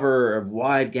cover a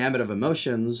wide gamut of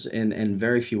emotions in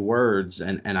very few words,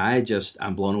 and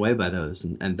I'm blown away by those,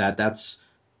 and that's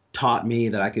taught me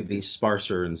that I could be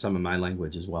sparser in some of my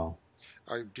language as well.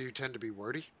 Do you tend to be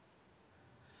wordy?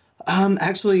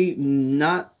 Actually,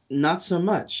 not so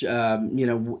much.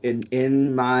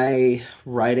 In my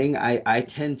writing, I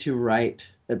tend to write.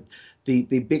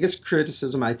 The biggest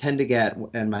criticism I tend to get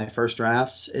in my first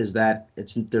drafts is that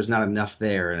there's not enough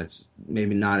there, and it's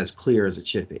maybe not as clear as it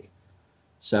should be.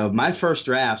 So my first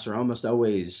drafts are almost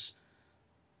always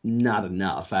not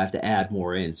enough. I have to add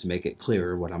more in to make it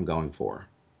clearer what I'm going for.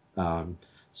 Um,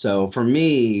 so for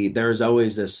me, there's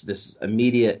always this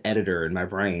immediate editor in my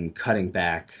brain cutting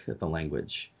back at the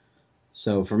language.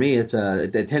 So for me,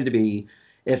 they tend to be,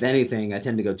 if anything, I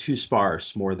tend to go too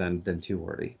sparse more than too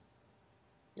wordy.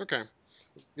 Okay.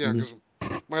 Yeah, Mhm. because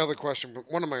my other question,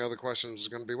 one of my other questions is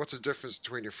going to be, what's the difference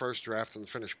between your first draft and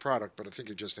the finished product? But I think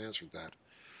you just answered that.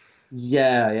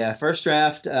 Yeah, yeah. First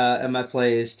draft in my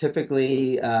plays,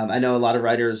 typically, I know a lot of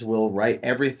writers will write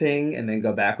everything and then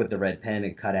go back with the red pen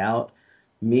and cut out.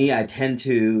 Me, I tend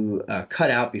to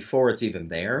cut out before it's even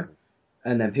there. Mhm.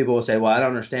 And then people will say, well, I don't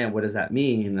understand. What does that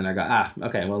mean? And then I go,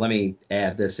 okay, well, let me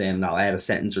add this in and I'll add a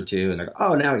sentence or two. And I go,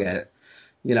 oh, now I get it.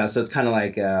 So it's kind of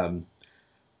like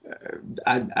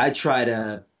I try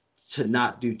to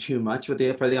not do too much with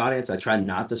the for the audience. I try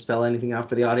not to spell anything out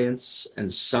for the audience,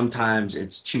 and sometimes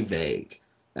it's too vague.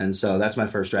 And so that's my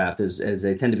first draft is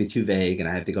they tend to be too vague, and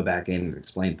I have to go back in and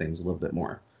explain things a little bit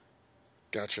more.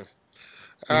 Gotcha.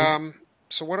 Hmm.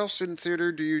 So what else in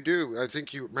theater do you do? I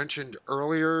think you mentioned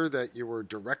earlier that you were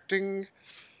directing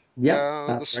Yep,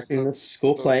 the, s- directing this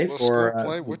school play the school for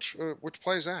play. Which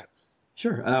play is that?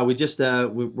 Sure.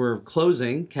 We're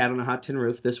closing Cat on a Hot Tin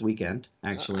Roof this weekend,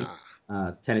 actually.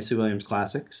 Ah, Tennessee Williams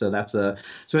Classic. So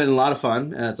it's been a lot of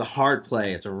fun. It's a hard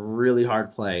play. It's a really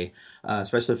hard play,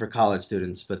 especially for college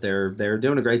students. But they're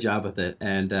doing a great job with it,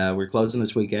 and we're closing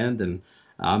this weekend, and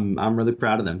I'm really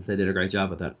proud of them. They did a great job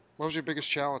with it. what was your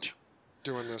biggest challenge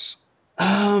doing this?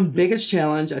 Biggest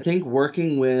challenge, I think,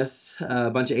 working with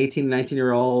a bunch of 18 and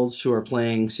 19-year olds who are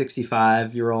playing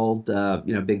 65-year-old,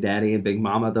 Big Daddy and Big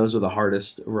Mama. Those are the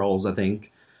hardest roles, I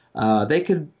think. They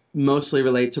could mostly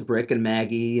relate to Brick and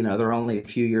Maggie. They're only a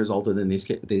few years older than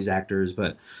these actors,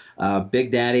 but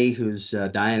Big Daddy, who's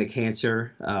dying of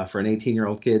cancer, for an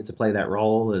 18-year-old kid to play that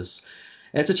role is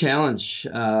it's a challenge.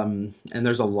 And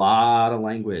there's a lot of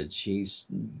language.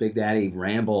 Big Daddy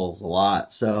rambles a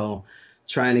lot, so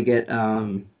trying to get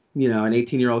an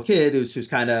 18-year-old kid who's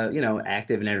kind of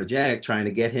active and energetic, trying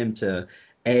to get him to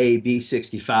be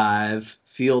 65,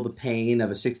 feel the pain of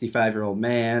a 65-year-old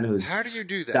man who's How do you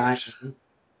do dying.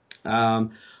 that?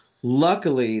 Um,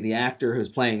 Luckily, the actor who's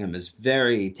playing him is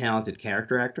very talented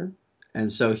character actor,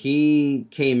 and so he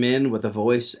came in with a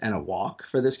voice and a walk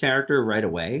for this character right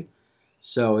away.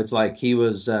 So it's like he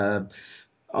was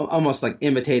almost like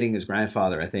imitating his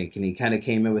grandfather, I think, and he kind of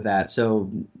came in with that. So,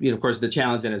 of course, the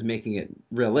challenge then is making it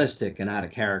realistic and not a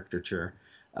caricature.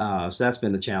 So that's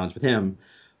been the challenge with him.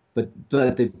 But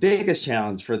the biggest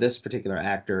challenge for this particular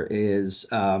actor is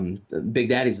Big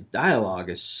Daddy's dialogue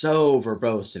is so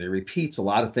verbose, and he repeats a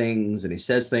lot of things, and he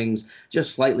says things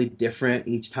just slightly different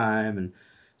each time. And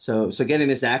so getting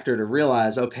this actor to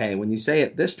realize, okay, when you say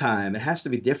it this time, it has to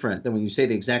be different than when you say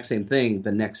the exact same thing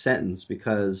the next sentence,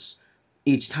 because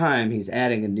each time he's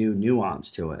adding a new nuance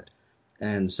to it.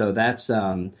 And so that's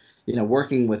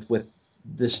working with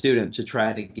the student to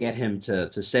try to get him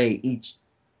to say each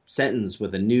sentence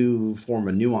with a new form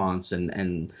of nuance,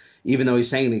 and even though he's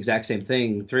saying the exact same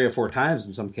thing 3 or 4 times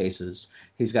in some cases,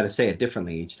 he's got to say it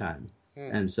differently each time. Hmm,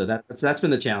 And so that's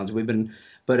been the challenge.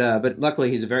 But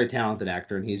luckily he's a very talented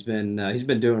actor, and he's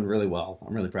been doing really well.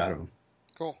 I'm really proud of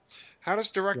cool. How does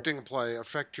directing a play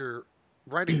affect your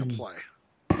writing a him. play?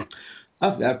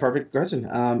 Oh, perfect question.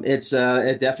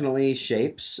 It definitely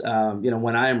shapes.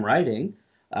 When I am writing,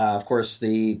 of course,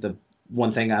 the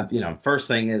one thing first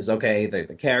thing is, okay,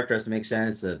 the character has to make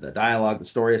sense, the dialogue, the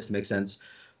story has to make sense.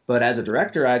 But as a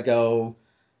director, I go,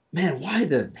 man, why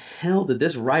the hell did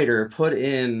this writer put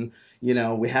in,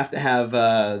 we have to have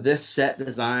this set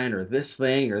design or this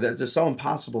thing, or this is so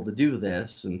impossible to do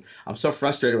this. And I'm so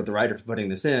frustrated with the writer for putting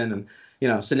this in. And,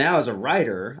 so now as a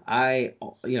writer, I,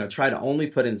 try to only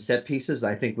put in set pieces that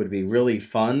I think would be really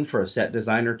fun for a set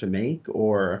designer to make,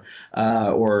 or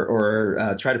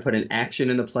try to put an action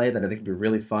in the play that I think would be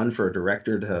really fun for a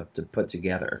director to put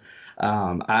together.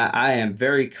 I am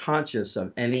very conscious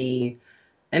of anything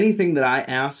that I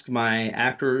ask my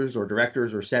actors or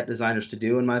directors or set designers to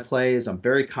do in my plays. I'm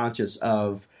very conscious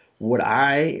of what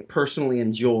I personally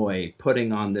enjoy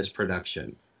putting on this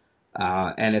production.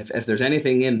 And if there's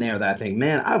anything in there that I think,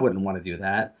 man, I wouldn't want to do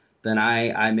that, then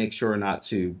I make sure not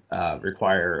to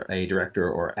require a director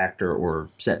or actor or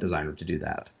set designer to do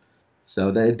that.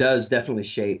 So that it does definitely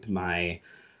shape my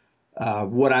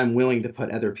what I'm willing to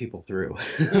put other people through.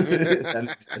 If that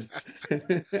makes sense.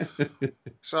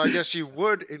 So I guess you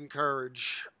would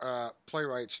encourage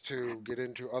playwrights to get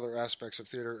into other aspects of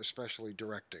theater, especially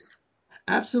directing.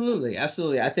 Absolutely,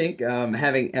 absolutely. I think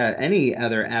having any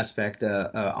other aspect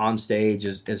on stage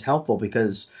is helpful,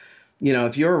 because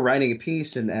if you're writing a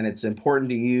piece, and it's important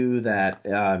to you that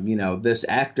this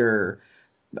actor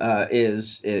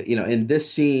in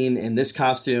this scene in this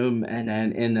costume, and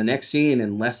then in the next scene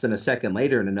in less than a second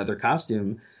later in another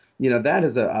costume, that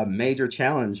is a major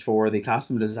challenge for the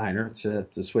costume designer to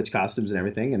switch costumes and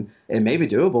everything. And it may be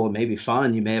doable, it may be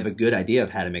fun, you may have a good idea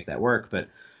of how to make that work, but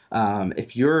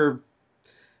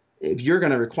if you're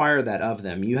going to require that of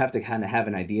them, you have to kind of have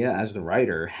an idea as the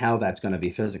writer how that's going to be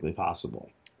physically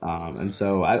possible. And Right.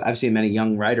 so I've seen many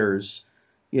young writers,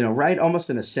 write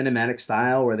almost in a cinematic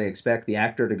style where they expect the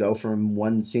actor to go from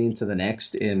one scene to the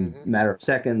next in Hmm. a matter of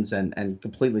seconds, and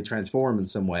completely transform in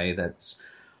some way that's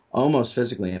almost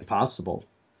physically impossible.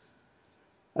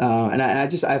 And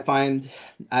I find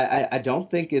I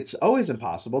don't think it's always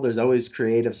impossible. There's always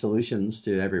creative solutions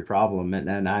to every problem,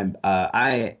 and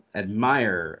I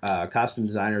admire costume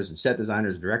designers and set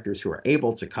designers and directors who are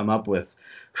able to come up with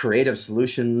creative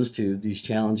solutions to these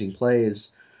challenging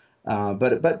plays.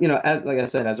 But as like I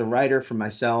said, as a writer for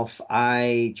myself,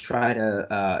 I try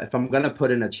to if I'm going to put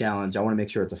in a challenge, I want to make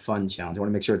sure it's a fun challenge. I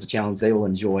want to make sure it's a challenge they will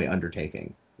enjoy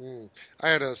undertaking. Mm. I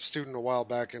had a student a while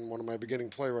back in one of my beginning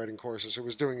playwriting courses who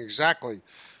was doing exactly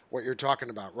what you're talking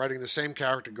about, writing the same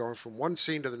character, going from one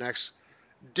scene to the next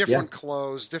Yeah. different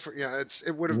clothes, different. Yeah,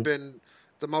 it would have been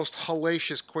the most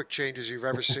hellacious quick changes you've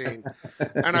ever seen.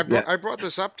 And Yeah. I brought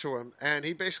this up to him, and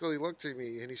he basically looked at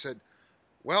me and he said,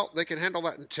 "Well, they can handle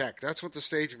that in tech. That's what the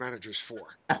stage manager's for."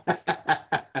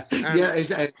 And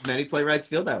Yeah, many playwrights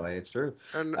feel that way. It's true.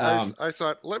 Um, I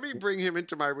thought, let me bring him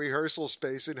into my rehearsal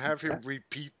space and have him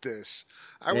repeat this.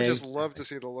 I would just love to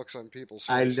exactly. see the looks on people's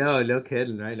I know, faces. no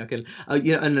kidding, right? No kidding.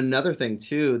 And another thing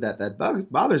too that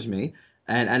bothers me,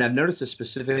 and I've noticed this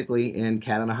specifically in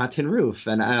Cat on a Hot Tin Roof,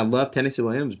 and I love Tennessee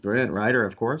Williams, brilliant writer,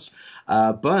 of course,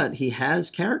 but he has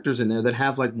characters in there that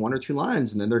have like one or two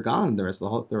lines, and then they're gone the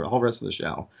whole rest of the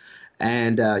show,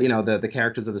 and the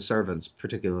characters of the servants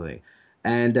particularly.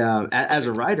 And as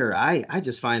Okay, a writer, I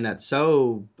just find that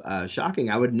so shocking.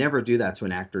 I would never do that to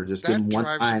an actor. Just give that them one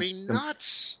drives line. me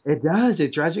nuts. It does.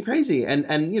 It drives you crazy.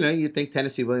 And you think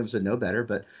Tennessee Williams would know better,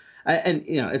 but and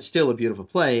it's still a beautiful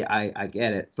play. I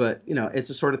get it, but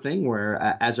it's a sort of thing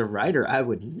where as a writer, I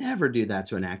would never do that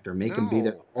to an actor. Make him be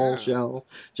there the No, whole yeah. show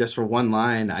just for one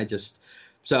line.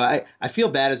 I feel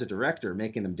bad as a director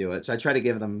making them do it. So I try to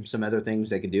give them some other things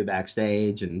they can do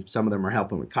backstage, and some of them are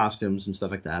helping with costumes and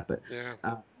stuff like that. But Yeah.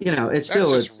 it's That's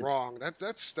still just wrong.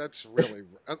 That's really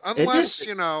it is. unless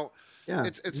Yeah.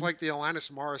 it's like the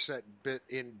Alanis Morissette bit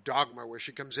in Dogma where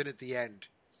she comes in at the end,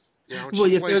 and Well,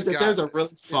 she if plays there's God. a really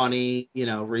You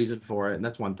know, funny reason for it, and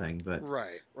that's one thing. But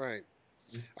right, right.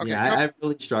 Okay, yeah, I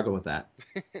really struggle with that.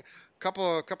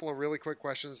 couple of really quick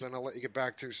questions, then I'll let you get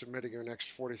back to submitting your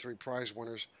next 43 prize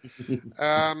winners.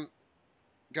 Um,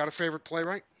 got a favorite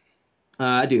playwright?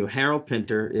 I do. Harold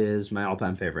Pinter is my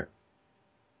all-time favorite.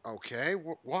 Okay,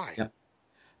 why? Yep.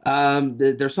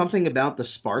 There's something about the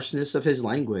sparseness of his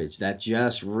language that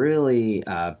just really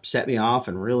set me off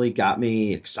and really got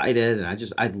me excited, and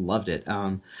I loved it.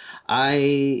 I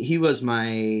he was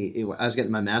my I was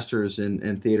getting my master's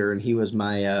in theater, and he was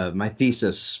my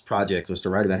thesis project was to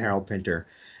write about Harold Pinter,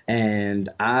 and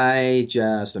I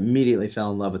just immediately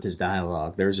fell in love with his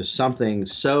dialogue. There's just something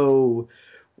so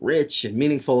rich and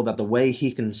meaningful about the way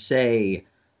he can say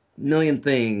a million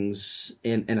things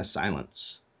in a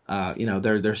silence.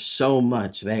 There's so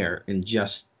much there in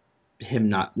just him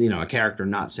not, a character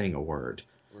not saying a word,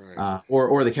 Right.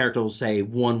 or the character will say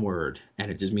one word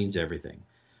and it just means everything.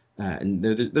 And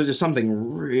there's just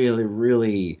something really,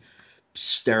 really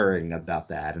stirring about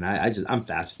that, and I'm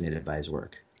fascinated by his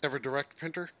work. Ever direct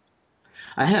Pinter?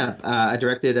 I have. I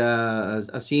directed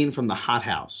a scene from The Hot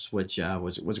House, which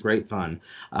was great fun.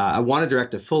 I want to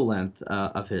direct a full length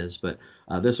of his, but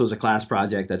this was a class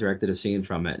project. I directed a scene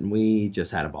from it, and we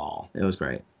just had a ball. It was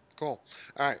great. Cool.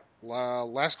 All right.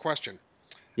 Last question,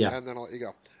 Yeah. and then I'll let you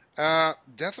go.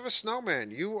 Death of a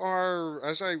Snowman. You are,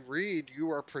 as I read,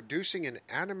 you are producing an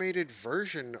animated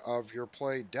version of your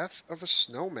play, Death of a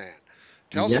Snowman.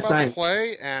 Tell us Yes, about the I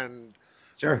play and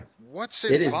sure. what's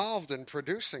It is. involved in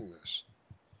producing this.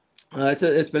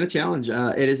 It's been a challenge.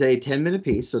 It is a 10-minute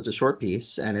piece, so it's a short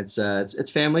piece, and it's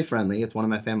family friendly. It's one of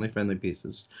my family friendly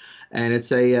pieces, and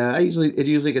it's a it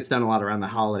usually gets done a lot around the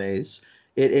holidays.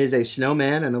 It is a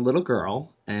snowman and a little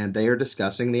girl, and they are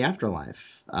discussing the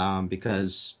afterlife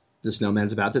because the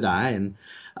snowman's about to die, and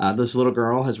this little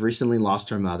girl has recently lost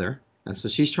her mother, and so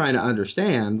she's trying to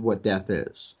understand what death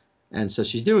is, and so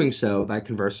she's doing so by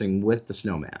conversing with the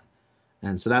snowman.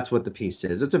 And so that's what the piece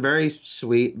is. It's a very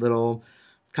sweet little,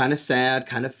 kind of sad,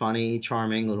 kind of funny,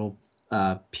 charming little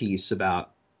piece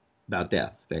about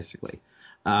death, basically,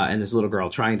 and this little girl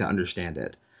trying to understand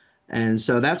it. And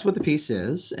so that's what the piece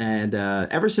is. And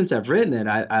ever since I've written it,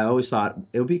 I always thought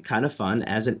it would be kind of fun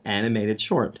as an animated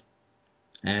short.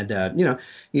 And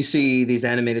you see these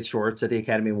animated shorts at the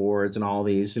Academy Awards and all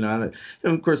these, and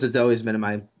of course, it's always been in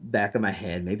my back of my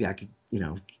head. Maybe I could,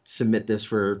 submit this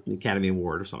for the Academy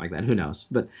Award or something like that. Who knows?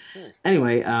 But Hmm.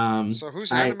 anyway, So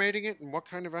who's I animating it and what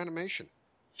kind of animation?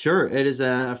 sure it is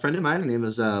a friend of mine. Her name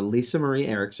is Lisa Marie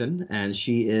Erickson, and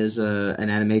she is an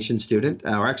animation student,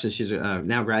 or actually, she's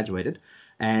now graduated,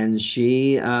 and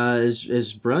she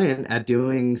is brilliant at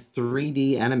doing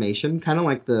 3D animation, kind of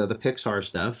like the Pixar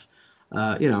stuff.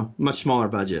 Much smaller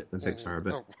budget than Pixar,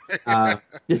 but Oh, uh,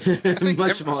 I think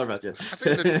much smaller budget. I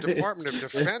think the Department of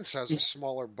Defense has a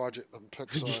smaller budget than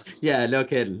Pixar. Yeah, no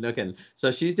kidding, no kidding.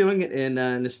 So she's doing it in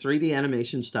this 3D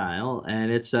animation style,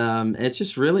 and it's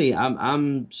just really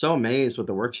I'm so amazed with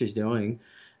the work she's doing.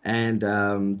 And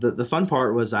the fun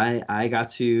part was I got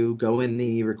to go in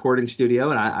the recording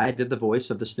studio, and I did the voice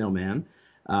of the snowman.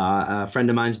 A friend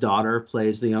of mine's daughter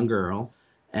plays the young girl,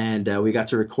 and we got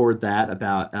to record that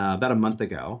about a month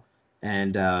ago.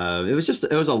 And it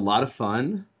was a lot of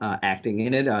fun acting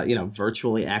in it,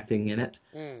 virtually acting in it,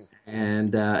 Mm.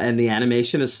 and the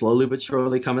animation is slowly but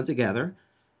surely coming together.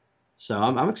 So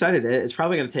I'm excited. It's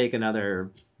probably going to take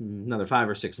another 5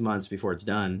 or 6 months before it's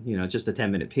done. It's just a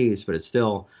 10-minute piece, but it's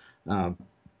still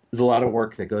there's a lot of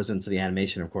work that goes into the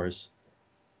animation, of course.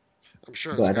 I'm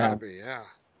sure it's But got to be, yeah.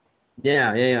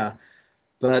 yeah, yeah, yeah.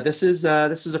 But this is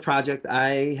a project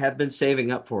I have been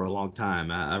saving up for a long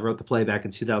time. I wrote the play back in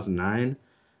 2009,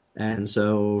 and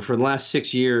so for the last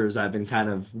 6 years, I've been kind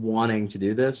of wanting to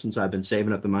do this, and so I've been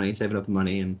saving up the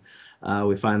money, and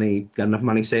we finally got enough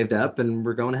money saved up, and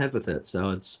we're going ahead with it. So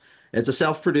it's a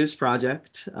self-produced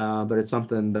project, but it's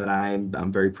something that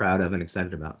I'm very proud of and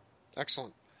excited about.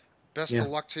 Excellent. Best of Yeah.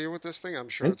 luck to you with this thing. I'm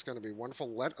sure Thank- it's going to be wonderful.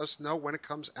 Let us know when it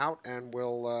comes out, and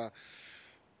we'll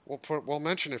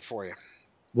mention it for you.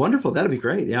 Wonderful. That'd be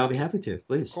great. Yeah, I'll be Okay, happy to.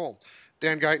 Please. cool.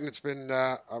 Dan Guyton, it's been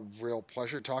a real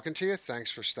pleasure talking to you. Thanks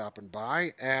for stopping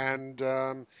by, and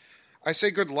I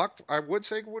say good luck. I would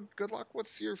say good luck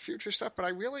with your future stuff, but I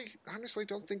really, honestly,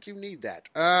 don't think you need that.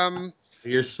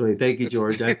 You're sweet. Thank you, It's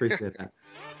George. I appreciate that.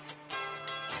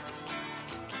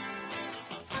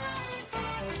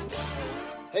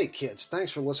 Hey kids,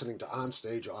 thanks for listening to On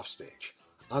Stage Offstage.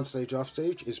 On Stage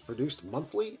Offstage is produced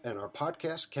monthly, and our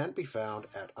podcast can be found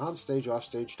at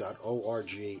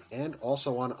onstageoffstage.org and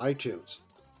also on iTunes.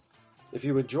 If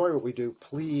you enjoy what we do,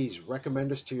 please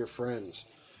recommend us to your friends.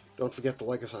 Don't forget to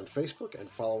like us on Facebook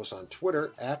and follow us on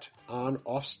Twitter at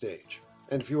OnOffstage.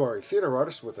 And if you are a theater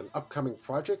artist with an upcoming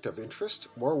project of interest,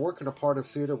 or work in a part of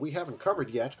theater we haven't covered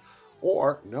yet,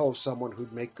 or know someone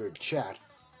who'd make good chat,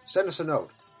 send us a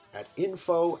note at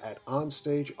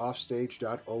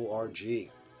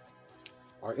info@onstageoffstage.org.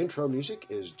 Our intro music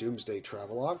is Doomsday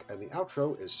Travelogue, and the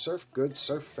outro is Surf Good,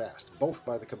 Surf Fast, both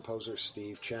by the composer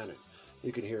Steve Channon.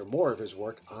 You can hear more of his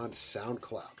work on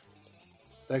SoundCloud.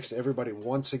 Thanks to everybody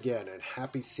once again, and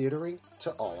happy theatering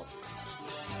to all of you.